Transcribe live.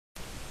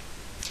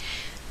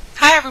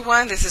Hi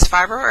everyone, this is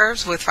Fibro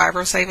Herbs with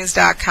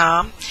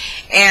fibrosavings.com,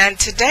 and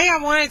today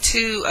I wanted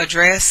to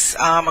address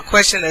a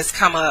question that's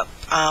come up.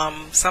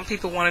 Some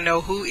people want to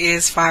know who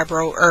is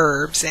Fibro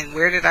Herbs and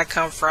where did I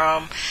come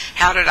from,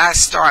 how did I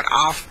start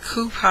off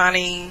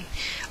couponing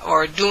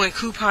or doing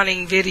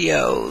couponing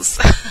videos.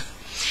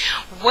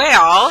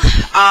 Well,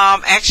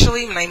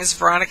 actually my name is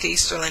Veronica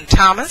Easterlin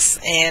Thomas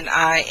and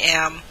I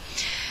am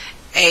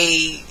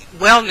a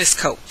wellness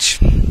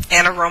coach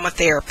and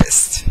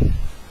aromatherapist.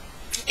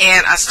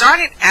 And I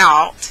started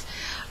out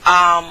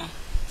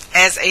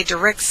as a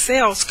direct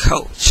sales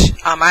coach.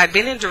 I had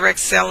been in direct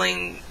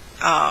selling,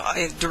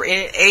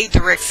 a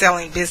direct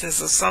selling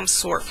business of some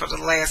sort for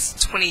the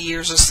last 20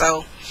 years or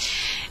so.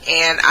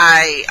 And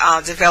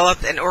I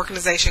developed an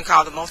organization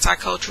called the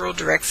Multicultural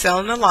Direct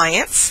Selling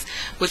Alliance,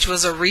 which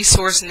was a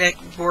resource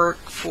network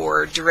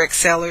for direct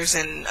sellers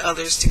and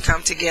others to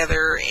come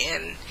together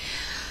and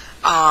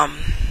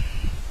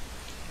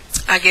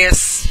I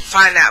guess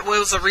find out what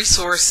was a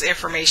resource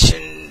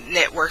information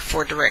network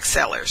for direct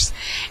sellers.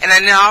 And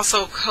I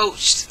also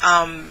coached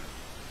on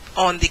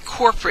the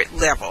corporate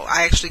level.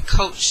 I actually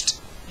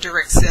coached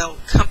direct sell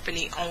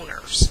company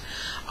owners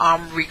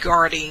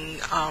regarding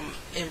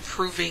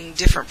improving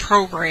different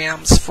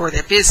programs for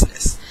their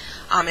business.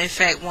 In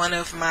fact, one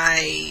of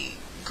my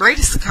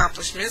greatest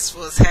accomplishments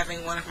was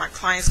having one of my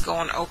clients go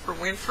on Oprah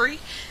Winfrey.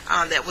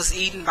 That was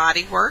Eden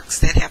Body Works.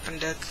 That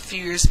happened a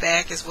few years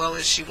back, as well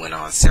as she went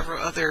on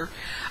several other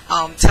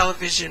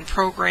television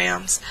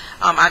programs.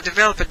 I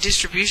developed a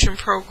distribution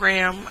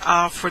program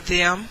for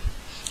them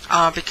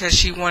because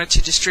she wanted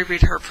to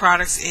distribute her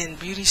products in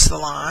beauty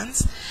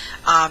salons.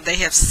 They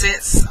have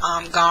since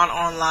gone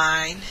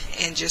online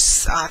and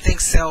just I think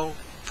sell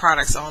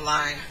products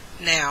online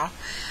now.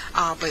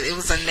 But it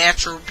was a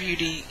natural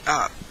beauty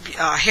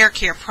hair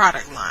care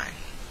product line.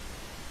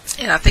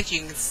 And I think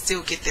you can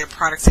still get their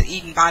products at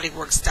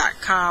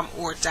EdenBodyWorks.com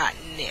or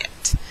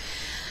 .net.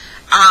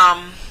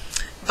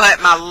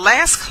 But my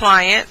last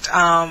client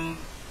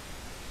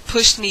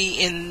pushed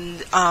me in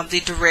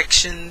the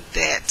direction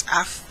that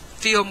I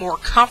feel more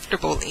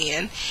comfortable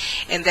in,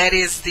 and that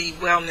is the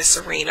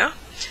wellness arena.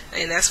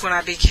 And that's when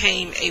I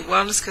became a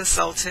wellness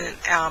consultant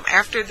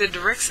after the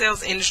direct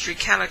sales industry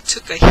kind of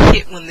took a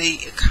hit when the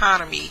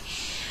economy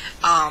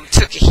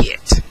took a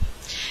hit.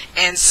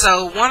 And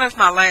so one of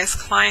my last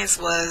clients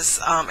was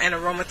an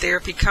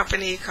aromatherapy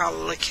company called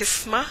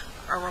Laquisma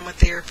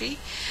Aromatherapy.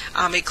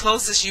 It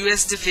closed its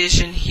U.S.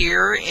 division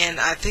here, and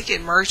I think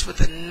it merged with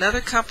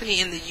another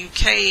company in the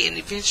UK and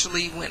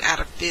eventually went out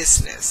of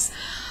business.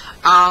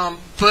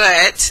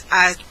 But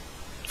I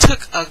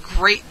took a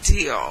great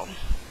deal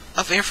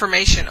of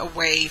information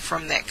away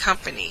from that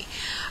company.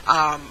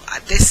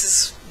 This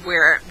is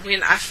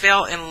when I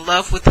fell in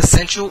love with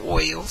essential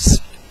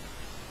oils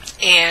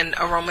and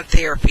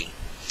aromatherapy.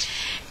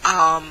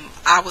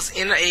 I was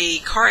in a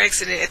car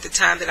accident at the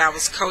time that I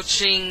was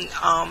coaching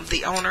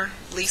the owner,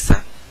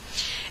 Lisa,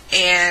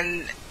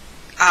 and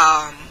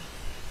I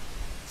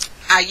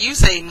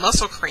use a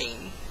muscle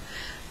cream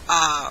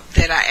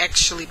that I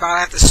actually bought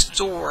at the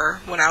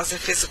store when I was in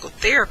physical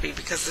therapy,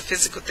 because the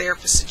physical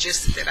therapist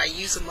suggested that I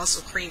use a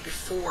muscle cream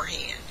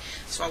beforehand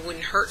so I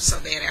wouldn't hurt so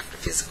bad after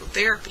physical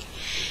therapy.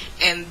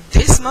 And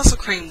this muscle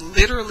cream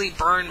literally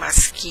burned my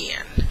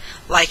skin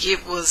like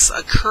it was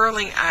a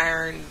curling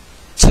iron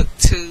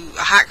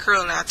a hot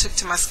curling iron took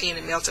to my skin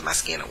and melted my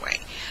skin away.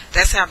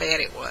 That's how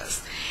bad it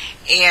was.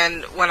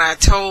 And when I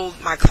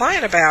told my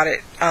client about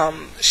it,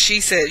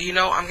 she said, you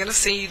know, I'm going to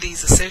send you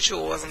these essential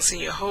oils. I'm going to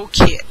send you a whole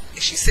kit.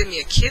 And she sent me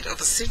a kit of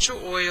essential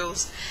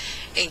oils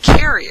and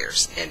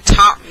carriers and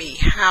taught me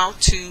how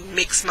to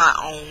mix my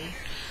own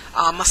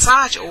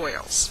massage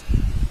oils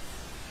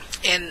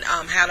and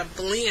how to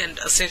blend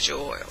essential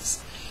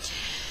oils.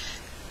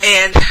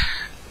 And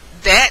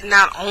that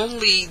not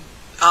only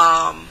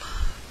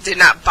did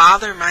not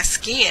bother my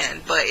skin,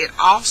 but it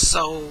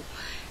also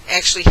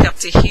actually helped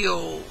to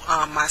heal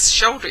my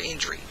shoulder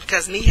injury,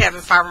 because me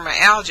having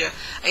fibromyalgia,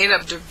 I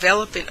ended up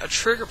developing a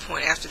trigger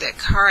point after that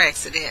car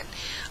accident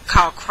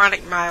called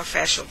chronic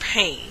myofascial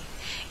pain,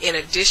 in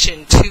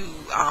addition to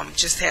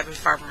just having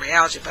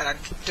fibromyalgia. But I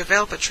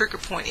developed a trigger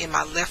point in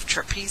my left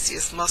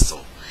trapezius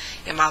muscle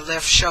in my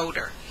left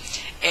shoulder,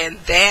 and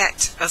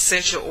that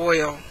essential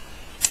oil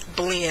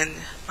blend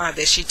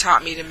that she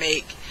taught me to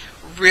make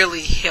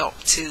really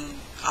helped to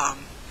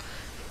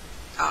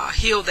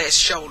heal that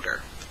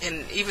shoulder.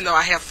 And even though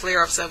I have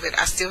flare-ups of it,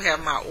 I still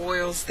have my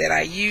oils that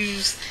I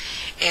use,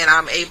 and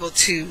I'm able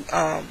to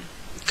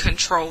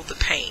control the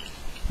pain.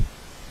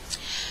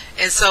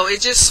 And so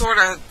it just sort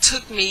of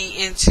took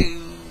me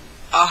into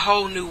a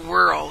whole new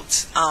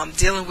world,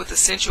 dealing with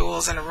essential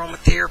oils and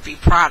aromatherapy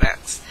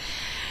products.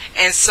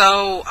 And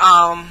so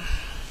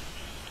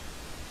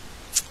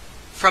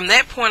from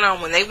that point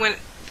on, when they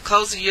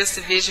closed the U.S.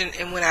 division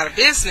and went out of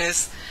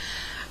business,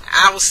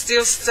 I was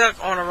still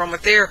stuck on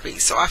aromatherapy.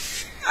 So I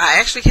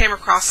actually came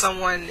across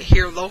someone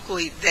here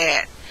locally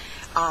that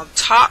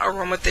taught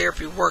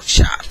aromatherapy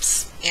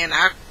workshops, and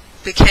I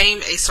became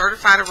a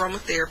certified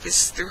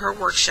aromatherapist through her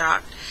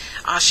workshop.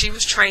 She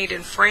was trained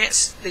in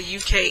France, the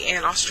UK,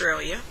 and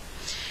Australia.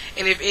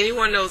 And if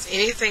anyone knows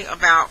anything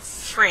about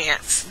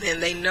France,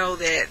 then they know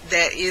that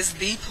that is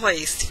the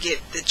place to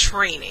get the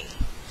training.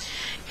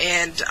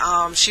 And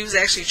she was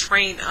actually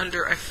trained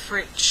under a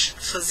French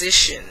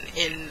physician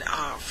in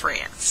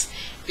France,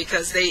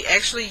 because they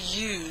actually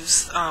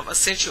use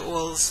essential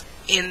oils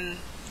in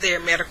their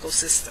medical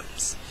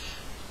systems.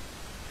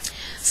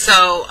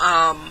 So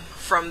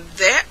from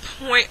that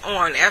point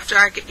on, after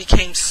I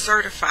became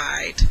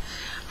certified,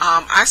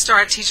 I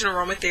started teaching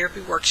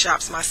aromatherapy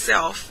workshops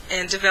myself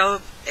and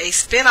developed a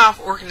spin-off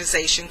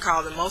organization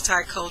called the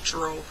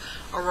Multicultural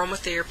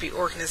Aromatherapy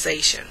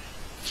Organization.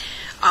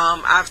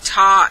 I've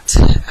taught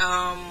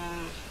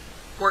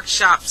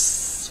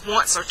workshops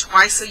once or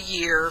twice a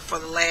year for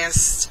the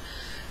last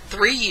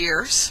 3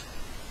 years,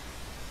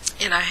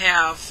 and I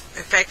have,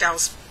 in fact, I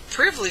was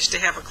privileged to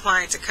have a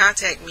client to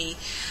contact me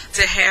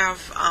to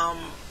have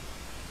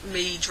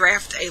me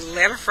draft a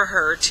letter for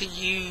her to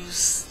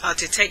use,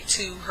 to take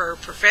to her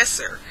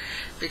professor,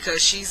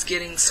 because she's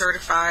getting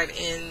certified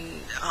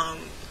in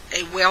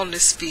a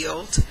wellness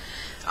field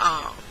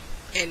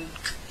in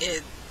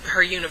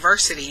her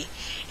university,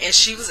 and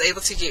she was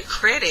able to get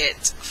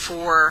credit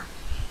for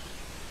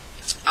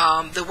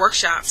the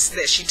workshops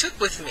that she took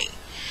with me.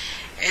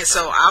 And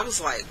so I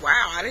was like,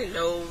 wow, I didn't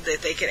know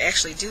that they could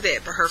actually do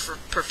that. But her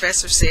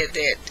professor said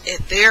that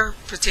at their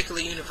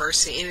particular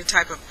university, any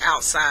type of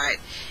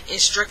outside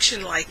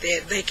instruction like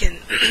that, they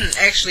can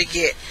actually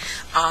get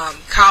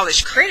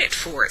college credit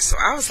for it. So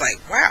I was like,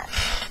 wow,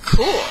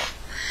 cool.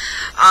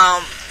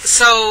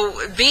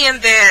 So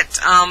being that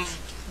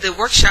the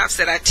workshops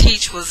that I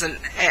teach was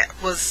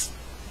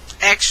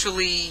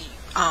actually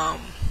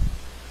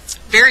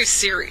very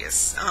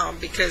serious,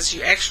 because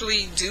you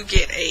actually do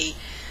get a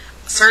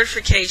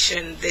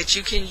certification that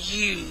you can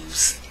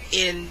use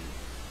in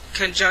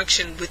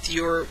conjunction with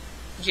your,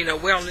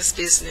 wellness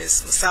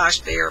business, massage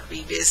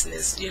therapy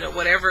business,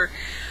 whatever,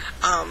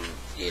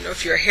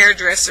 if you're a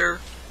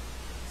hairdresser,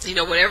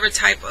 whatever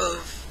type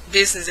of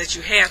business that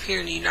you have here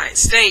in the United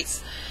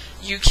States,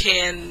 you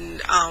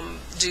can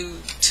do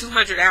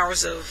 200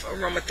 hours of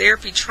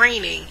aromatherapy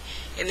training,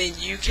 and then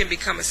you can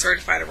become a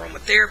certified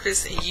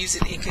aromatherapist and use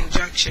it in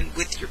conjunction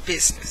with your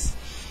business.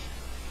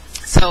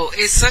 So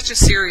it's such a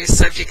serious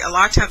subject. A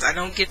lot of times I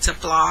don't get to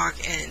blog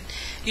and,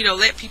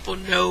 let people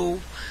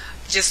know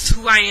just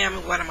who I am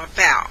and what I'm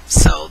about.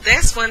 So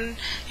that's when,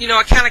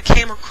 I kind of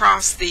came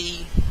across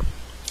the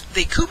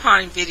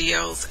couponing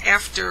videos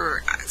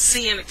after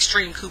seeing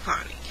extreme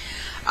couponing.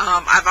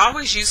 I've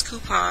always used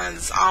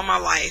coupons all my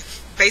life,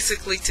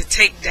 basically to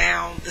take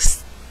down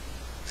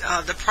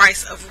the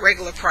price of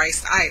regular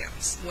priced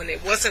items when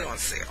it wasn't on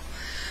sale.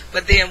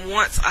 But then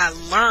once I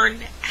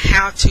learned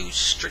how to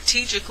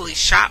strategically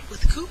shop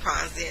with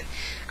coupons, then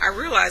I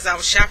realized I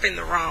was shopping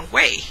the wrong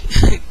way.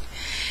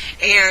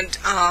 And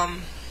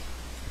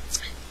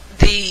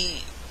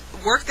the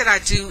work that I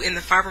do in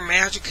the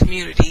fibromyalgia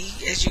community,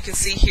 as you can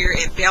see here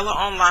at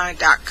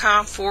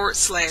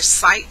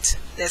bellaonline.com/site,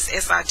 that's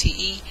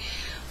SITE,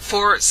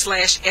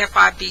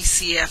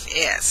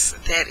 /FIBCFS.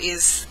 That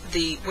is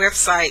the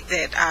website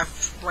that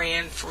I've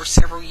ran for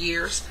several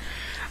years.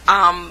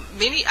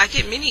 I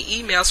get many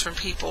emails from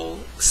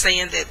people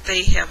saying that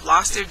they have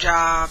lost their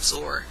jobs,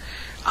 or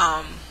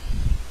how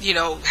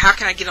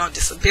can I get on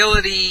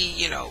disability,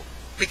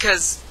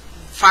 because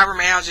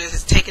fibromyalgia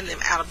has taken them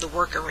out of the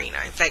work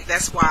arena. In fact,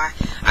 that's why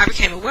I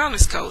became a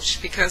wellness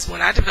coach, because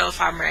when I developed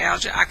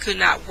fibromyalgia, I could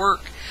not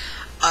work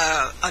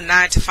a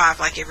 9 to 5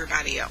 like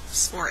everybody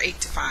else, or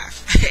 8 to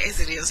 5 as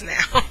it is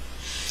now.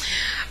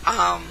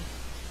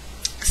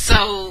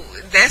 So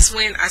that's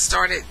when I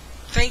started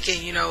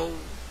thinking,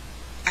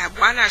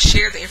 why not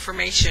share the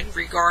information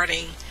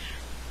regarding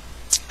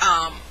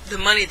the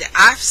money that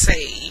I've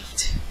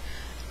saved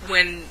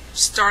when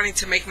starting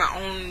to make my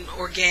own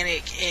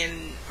organic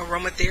and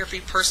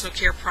aromatherapy, personal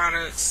care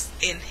products,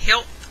 and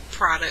health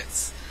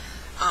products,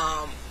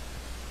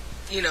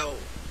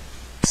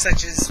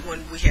 such as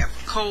when we have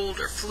cold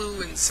or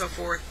flu and so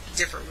forth,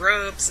 different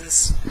rubs, and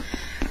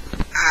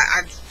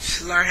I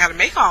learned how to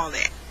make all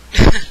that,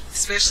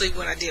 especially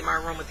when I did my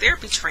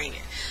aromatherapy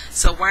training.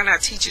 So why not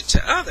teach it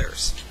to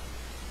others?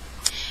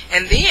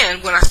 And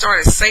then when I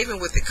started saving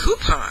with the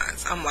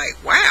coupons, I'm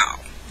like, wow,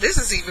 this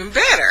is even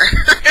better.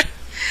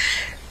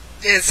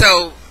 And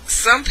so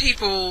some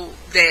people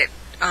that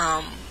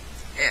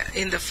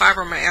in the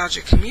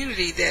fibromyalgia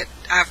community that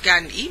I've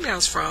gotten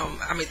emails from,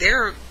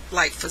 they're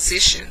like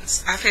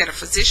physicians. I've had a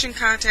physician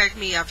contact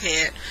me. I've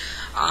had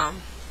a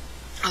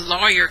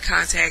lawyer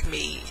contact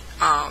me,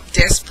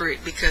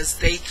 desperate because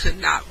they could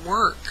not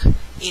work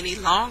any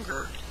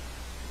longer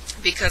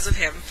because of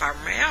having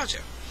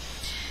fibromyalgia.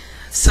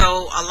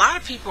 So a lot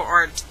of people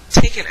are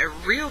taking a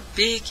real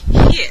big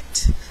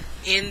hit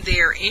in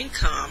their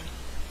income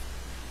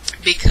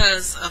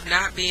because of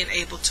not being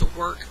able to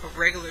work a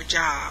regular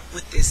job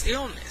with this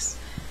illness.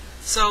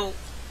 So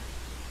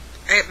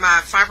at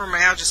my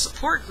fibromyalgia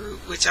support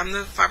group, which I'm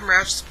the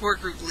fibromyalgia support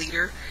group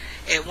leader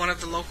at one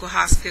of the local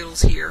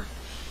hospitals here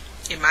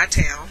in my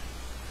town,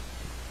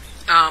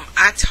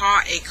 I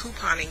taught a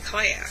couponing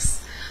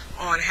class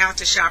on how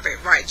to shop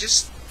at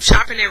just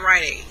shopping at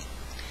Rite Aid.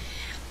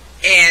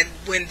 And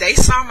when they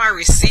saw my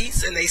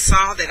receipts and they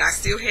saw that I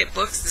still had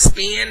bucks to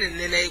spend, and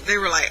then they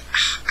were like,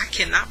 I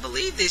cannot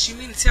believe this. You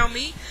mean to tell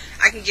me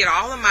I can get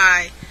all of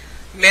my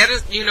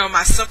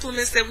my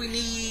supplements that we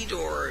need,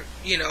 or,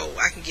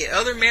 I can get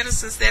other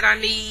medicines that I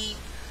need.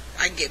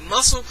 I can get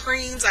muscle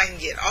creams. I can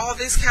get all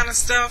this kind of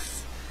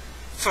stuff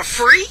for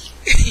free,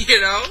 and,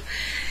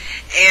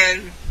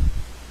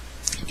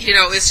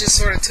 it's just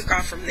sort of took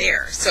off from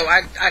there. So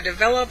I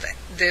developed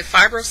the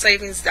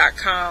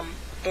fibrosavings.com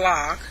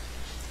blog.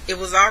 It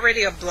was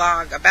already a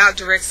blog about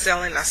direct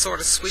selling. I sort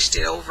of switched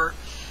it over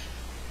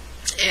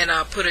and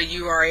put a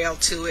URL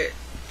to it,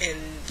 and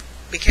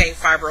became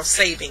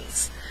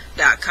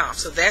fibrosavings.com.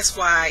 So that's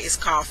why it's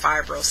called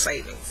Fibro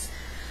Savings.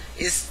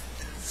 It's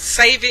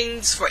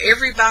savings for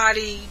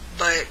everybody,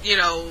 but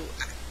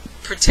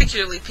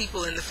particularly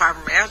people in the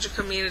fibromyalgia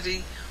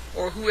community,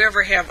 or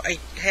whoever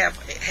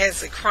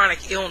has a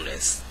chronic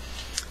illness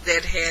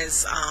that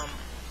has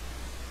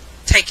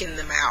taken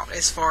them out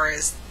as far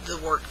as the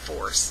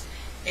workforce,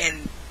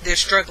 and they're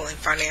struggling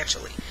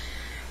financially.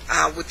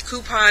 With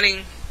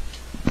couponing,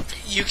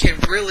 you can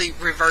really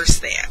reverse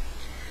that.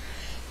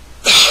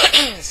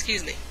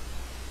 Excuse me.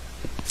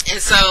 And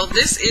so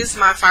this is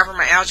my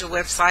fibromyalgia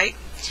website.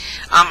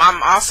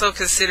 I'm also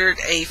considered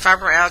a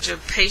fibromyalgia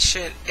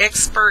patient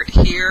expert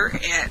here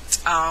at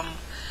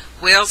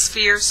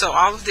WellSphere. So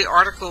all of the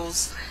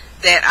articles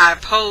that I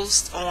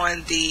post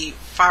on the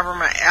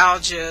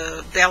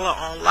Fibromyalgia Bella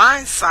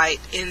online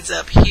site ends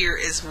up here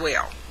as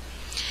well.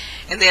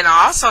 And then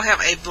I also have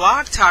a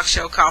blog talk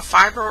show called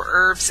Fibro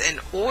Herbs and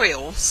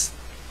Oils.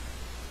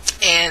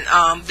 And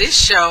this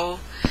show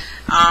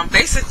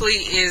basically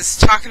is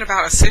talking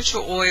about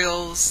essential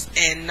oils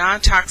and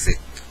non-toxic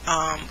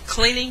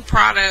cleaning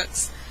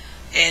products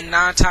and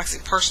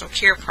non-toxic personal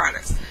care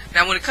products.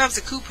 Now, when it comes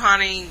to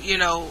couponing,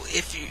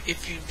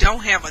 if you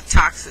don't have a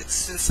toxic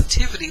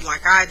sensitivity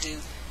like I do,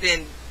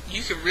 then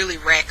you can really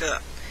rack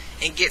up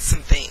and get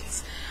some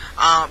things.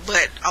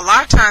 But a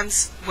lot of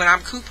times when I'm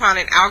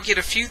couponing, I'll get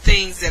a few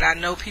things that I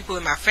know people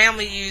in my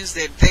family use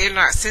that they're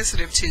not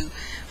sensitive to,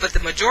 but the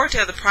majority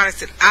of the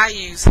products that I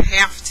use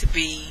have to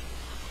be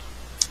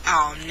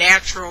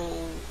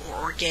natural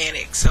or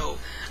organic. So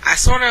I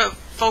sort of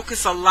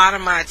focus a lot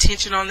of my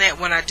attention on that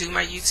when I do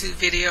my YouTube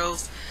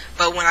videos.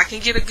 But when I can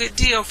get a good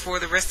deal for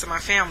the rest of my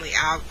family,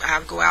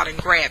 I'll go out and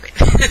grab it.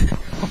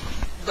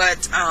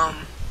 But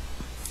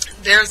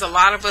there's a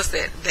lot of us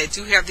that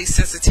do have these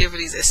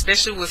sensitivities,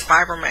 especially with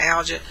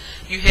fibromyalgia.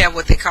 You have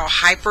what they call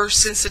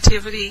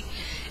hypersensitivity,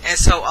 and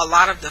so a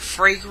lot of the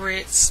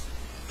fragrance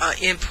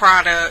in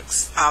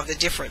products, the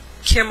different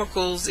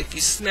chemicals, if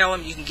you smell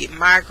them, you can get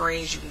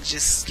migraines, you can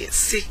just get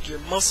sick, your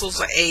muscles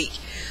will ache.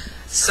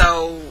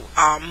 So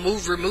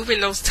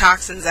removing those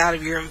toxins out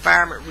of your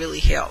environment really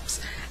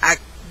helps. I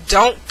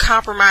don't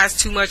compromise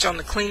too much on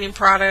the cleaning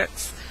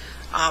products.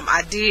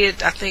 I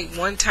did, I think,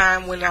 one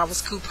time when I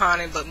was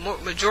couponing, but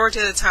majority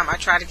of the time I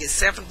try to get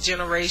 7th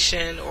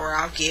generation, or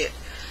I'll get,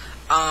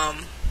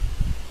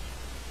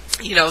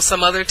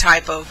 some other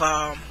type of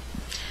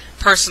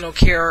personal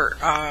care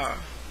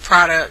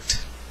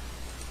product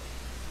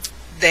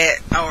that,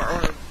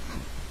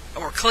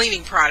 or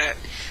cleaning product.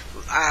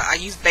 I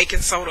use baking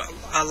soda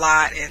a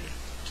lot and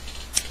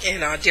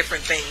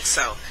different things.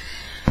 So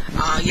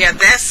yeah,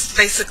 that's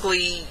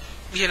basically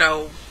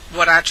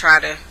what I try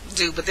to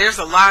do. But there's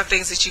a lot of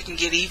things that you can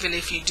get even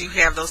if you do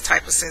have those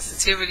type of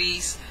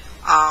sensitivities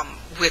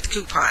with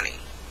couponing,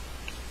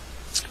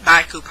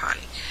 by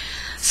couponing.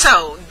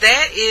 So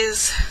that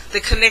is the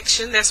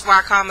connection. That's why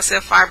I call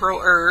myself Fibro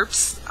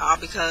Herbs,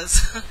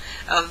 because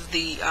of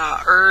the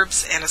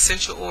herbs and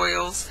essential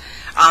oils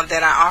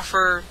that I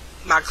offer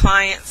my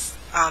clients,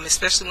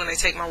 especially when they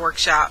take my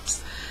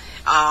workshops.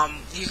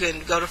 You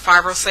can go to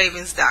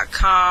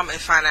fibrosavings.com and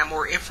find out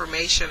more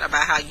information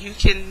about how you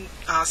can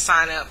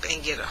sign up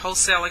and get a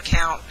wholesale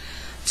account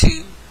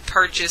to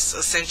purchase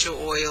essential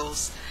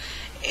oils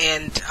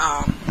and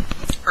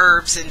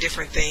herbs and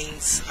different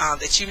things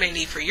that you may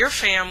need for your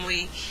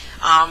family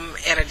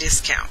at a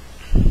discount.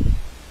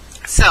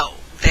 So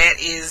that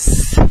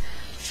is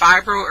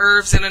Fibro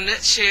Herbs in a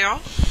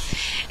nutshell.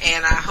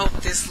 And I hope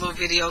this little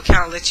video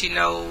kind of lets you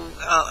know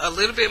a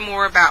little bit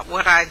more about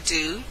what I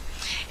do.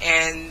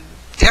 And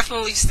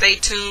definitely stay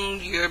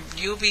tuned.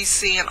 You'll be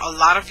seeing a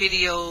lot of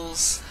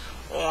videos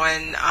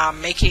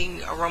on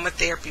making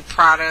aromatherapy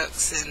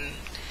products, and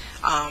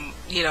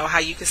how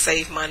you can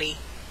save money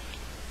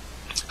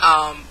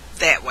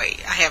that way.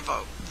 I have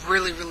a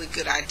really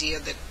good idea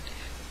that, in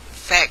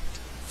fact,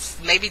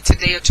 maybe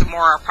today or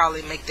tomorrow I'll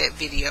probably make that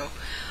video,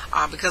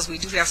 because we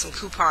do have some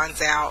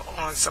coupons out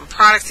on some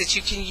products that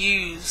you can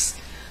use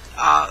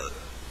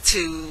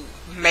to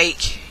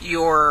make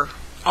your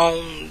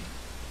own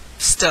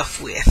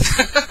stuff with.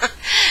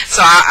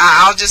 So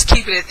I'll just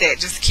keep it at that,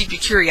 just to keep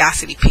your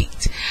curiosity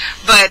piqued.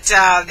 But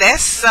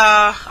that's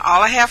all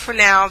I have for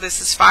now. This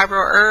is Fibro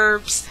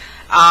Herbs.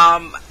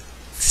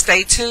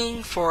 Stay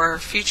tuned for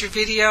future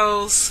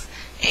videos,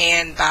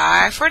 And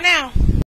bye for now.